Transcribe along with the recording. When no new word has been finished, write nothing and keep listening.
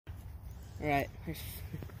All right.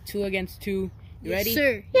 2 against 2. You ready?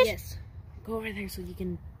 Sir. Yes. Go over there so you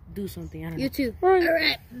can do something. I don't know. You too. All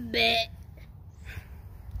right. Bet.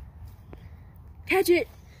 Catch it.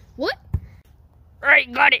 What? All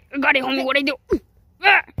right, got it. I got it, homie. What I do?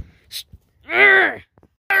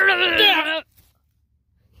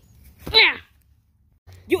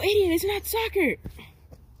 You idiot! It's not soccer.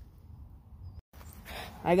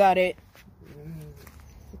 I got it.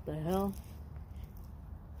 What the hell?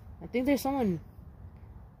 I think there's someone.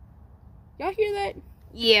 Y'all hear that?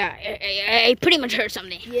 Yeah, I pretty much heard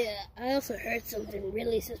something. Yeah, I also heard something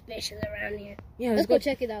really suspicious around here. Yeah, let's go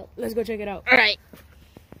check it out. Let's go check it out. All right.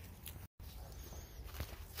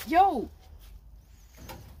 Yo!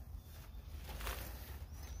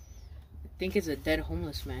 I think it's a dead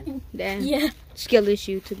homeless man. Damn. Yeah. Skill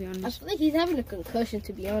issue, to be I honest. feel like he's having a concussion,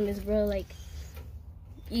 to be honest, bro. Like,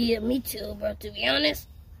 yeah, me too, bro, to be honest.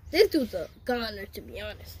 This dude's a goner, to be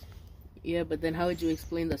honest. Yeah, but then how would you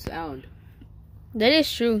explain the sound? That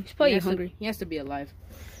is true. He's probably hungry. He has to be alive.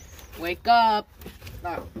 Wake up!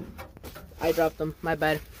 Oh, I dropped him. My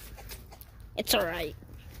bad. It's all right.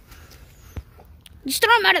 Just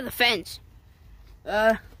throw him out of the fence.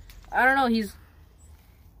 I don't know. He's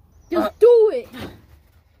do it!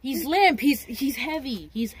 He's limp. He's heavy.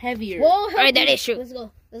 He's heavier. Well, All right, that is true. Let's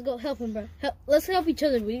go. Let's go help him, bro. Let's help each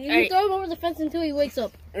other. We All right. throw him over the fence until he wakes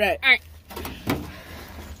up. Right. All right.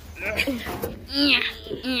 Yeah.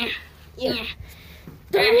 Yeah.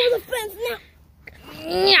 Throw him over the fence now.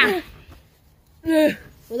 Yeah.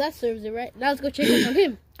 Well, that serves it, right? Now let's go check in on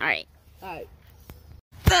him. All right. Alright.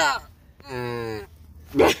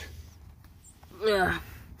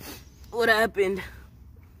 What happened?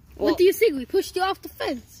 What do you think? We pushed you off the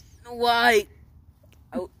fence. Why?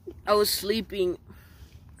 I was sleeping.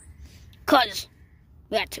 Cause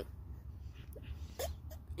we got to.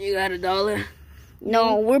 You got $1?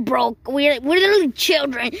 No, we're broke. We're literally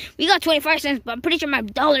children. We got 25 cents, but I'm pretty sure my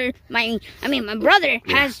brother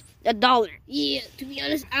has $1. Yeah, to be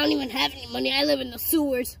honest, I don't even have any money. I live in the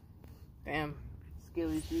sewers. Damn.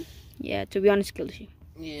 Skill issue. Yeah, to be honest, skill issue.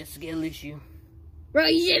 Yeah, skill issue. Bro,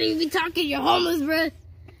 you shouldn't even be talking. You're homeless, bro.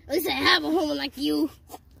 At least I have a home like you.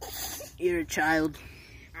 You're a child.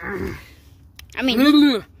 I mean,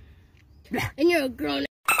 And you're a grown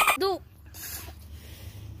dude.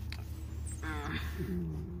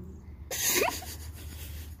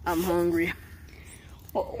 I'm hungry.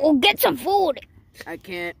 we'll get some food. I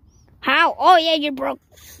can't. How? Oh, yeah, you're broke.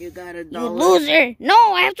 You got $1. You loser.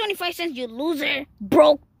 No, I have 25 cents, you loser.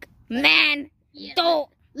 Broke man. Yeah. Don't.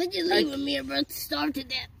 Let's just leave him here, bro. Starve to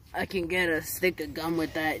death. I can get a stick of gum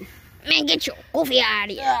with that. Man, get your goofy out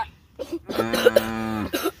of here.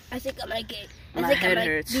 I think I might get. My head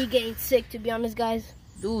hurts. Be getting sick, to be honest, guys.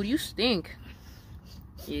 Dude, you stink.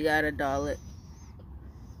 You got $1.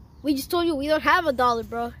 We just told you we don't have $1,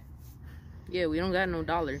 bro. Yeah, we don't got no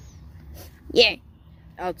 $1. Yeah.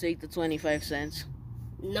 I'll take the 25 cents.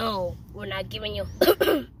 No, we're not giving you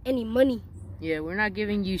any money. Yeah, we're not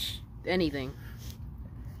giving you anything.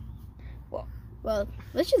 Well,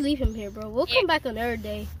 let's just leave him here, bro. We'll come back another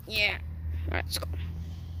day. Yeah. All right, let's go.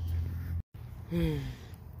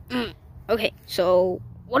 Okay, so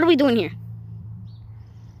what are we doing here?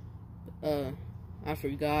 I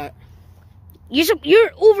forgot.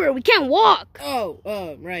 You're over. We can't walk. Oh,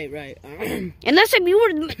 right. And last time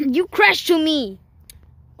you crashed to me.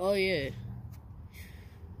 Oh yeah.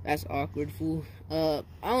 That's awkward, fool. I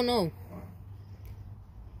don't know.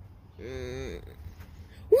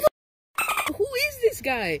 Who is this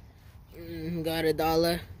guy? Got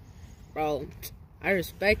 $1. Bro, I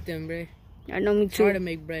respect him, bro. I know, me It's hard to too.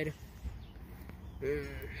 make bread.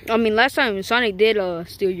 I mean, last time Sonic did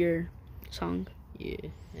steal your song. Yeah,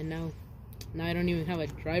 and now I don't even have a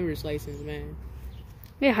driver's license, man.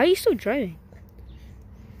 Yeah, how are you still driving?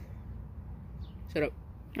 Shut up.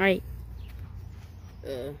 All right.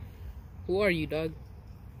 Who are you, dog?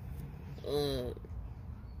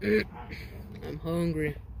 I'm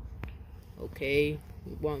hungry. Okay,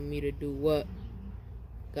 you want me to do what?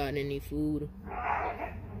 Got any food?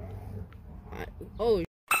 I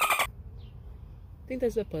think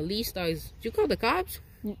that's the police dogs. Did you call the cops?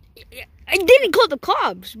 I didn't call the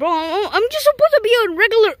cops, bro. I'm just supposed to be a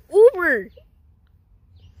regular Uber.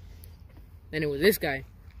 Then it was this guy.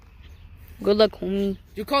 Good luck, homie.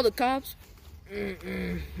 Did you call the cops?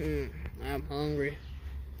 I'm hungry.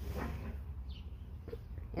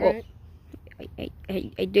 Alright.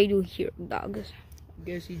 I do hear dogs.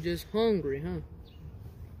 Guess you just hungry, huh?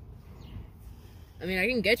 I mean, I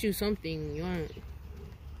can get you something you want.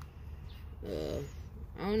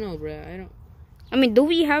 I don't know, bro. I mean, do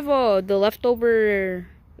we have the leftover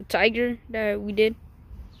tiger that we did?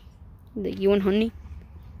 You and Honey?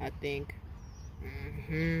 I think.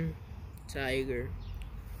 Tiger.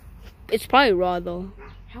 It's probably raw though.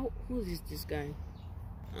 Who is this guy?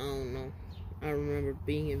 I don't know. I remember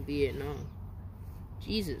being in Vietnam.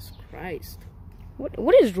 Jesus Christ.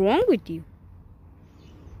 What is wrong with you?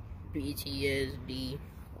 PTSD.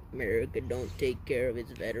 America don't take care of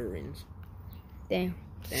its veterans. Damn.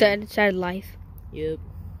 Damn. Sad life. Yep.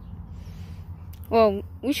 Well,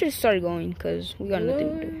 we should start going because we got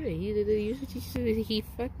nothing to do. He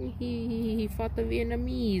fought the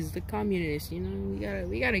Vietnamese, the communists. You know,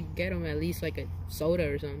 we gotta get him at least like a soda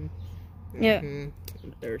or something. Yeah. I'm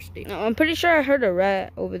thirsty. I'm pretty sure I heard a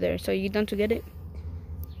rat over there. So you done to get it?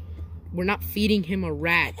 We're not feeding him a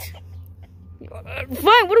rat.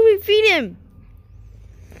 Fine. What do we feed him?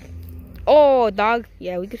 Oh, dog.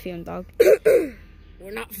 Yeah, we could feed him dog.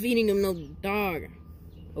 We're not feeding him no dog.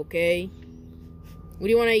 Okay. What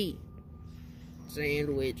do you want to eat?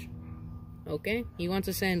 Sandwich. Okay, he wants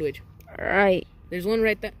a sandwich. All right. There's one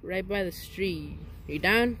right by the street. You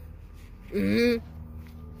down?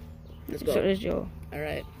 Let's go. So there's Joe. All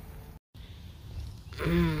right.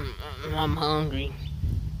 I'm hungry.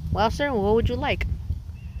 Well, sir, what would you like?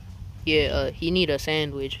 Yeah, he need a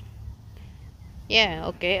sandwich. Yeah,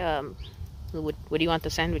 okay. What do you want the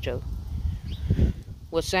sandwich of?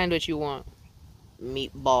 What sandwich you want?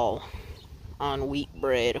 Meatball on wheat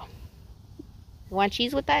bread. You want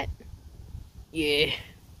cheese with that? Yeah.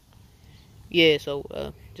 Yeah,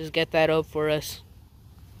 so just get that up for us.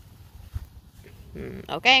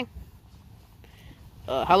 Okay.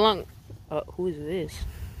 How long? Who is this?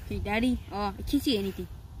 Hey, Daddy. I can't see anything.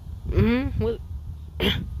 What?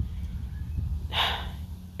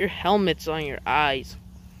 Your helmet's on your eyes.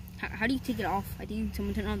 How do you take it off? I think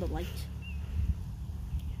someone turned on the light.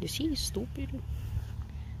 Is he stupid?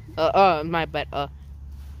 My bad.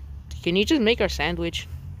 Can you just make our sandwich?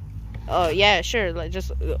 Yeah, sure. Like,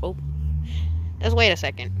 just wait a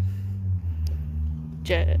second.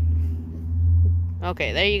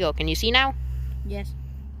 Okay, there you go. Can you see now? Yes.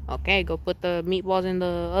 Okay, go put the meatballs in the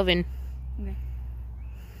oven. Okay.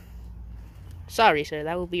 Sorry, sir.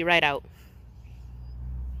 That will be right out.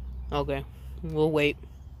 Okay, we'll wait.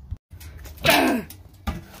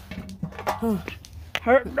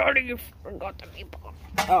 Hurt, Daddy, you forgot the meatball.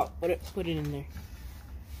 Oh, put it in there.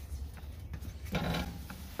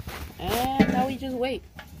 And now we just wait.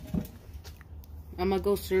 I'm gonna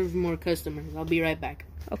go serve more customers. I'll be right back.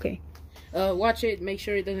 Okay. Watch it. Make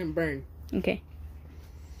sure it doesn't burn. Okay.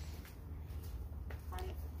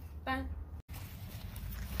 Bye.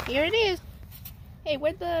 Here it is. Hey,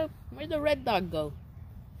 where'd the red dog go?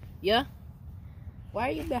 Yeah? Why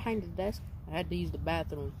are you behind the desk? I had to use the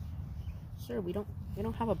bathroom. Sir, we don't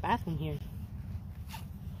have a bathroom here.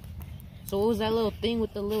 So what was that little thing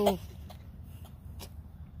with the little...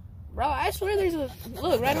 Bro, I swear there's a...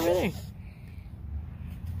 Look, right over there.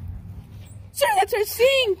 Sir, that's our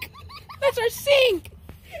sink! That's our sink!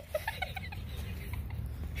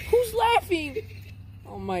 Who's laughing?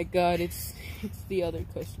 Oh my god, it's the other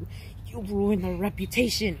customer. You ruined our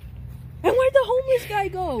reputation. And where'd the homeless guy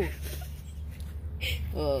go?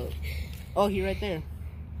 Oh, he right there.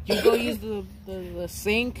 You go use the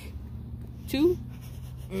sink too?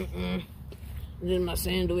 This is my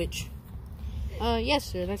sandwich. Yes,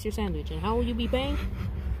 sir, that's your sandwich. And how will you be paying?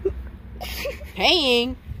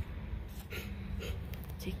 Paying?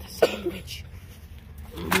 Take the sandwich.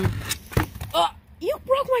 You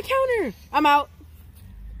broke my counter. I'm out.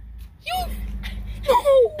 No.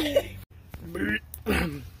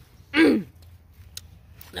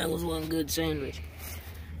 That was one good sandwich.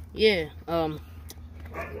 Yeah,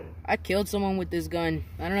 I killed someone with this gun.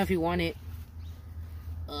 I don't know if you want it.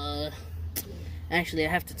 Actually, I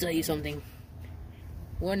have to tell you something.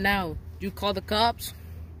 What now? You call the cops?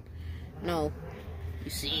 No.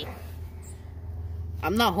 You see,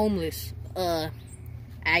 I'm not homeless. I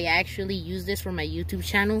actually use this for my YouTube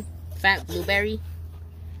channel, Fat Blueberry.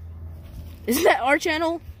 Isn't that our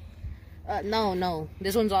channel? No.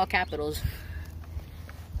 This one's all capitals.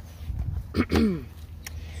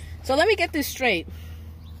 So let me get this straight.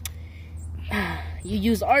 You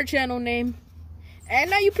use our channel name,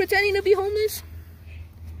 and now you pretending to be homeless?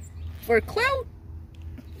 For clout?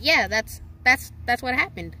 Yeah, that's what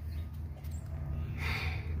happened.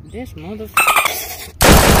 This motherfucker.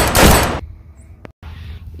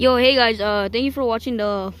 Yo, hey guys, thank you for watching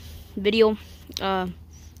the video.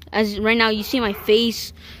 As right now you see my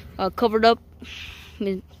face covered up.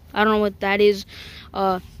 I don't know what that is.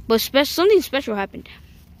 But something special happened.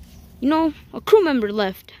 You know, a crew member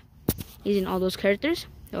left. He's in all those characters.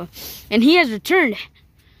 And he has returned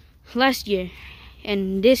last year.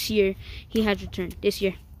 And this year, he has returned. This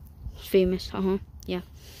year. famous. Yeah.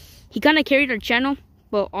 He kind of carried our channel,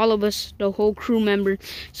 but all of us, the whole crew member.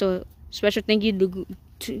 So special thank you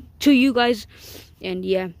to you guys. And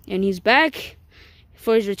yeah, and he's back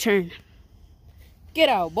for his return. Get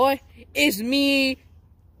out, boy. It's me.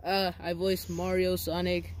 I voiced Mario,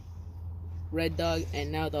 Sonic, Red Dog,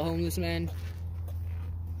 and now the homeless man.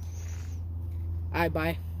 Alright,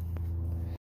 bye.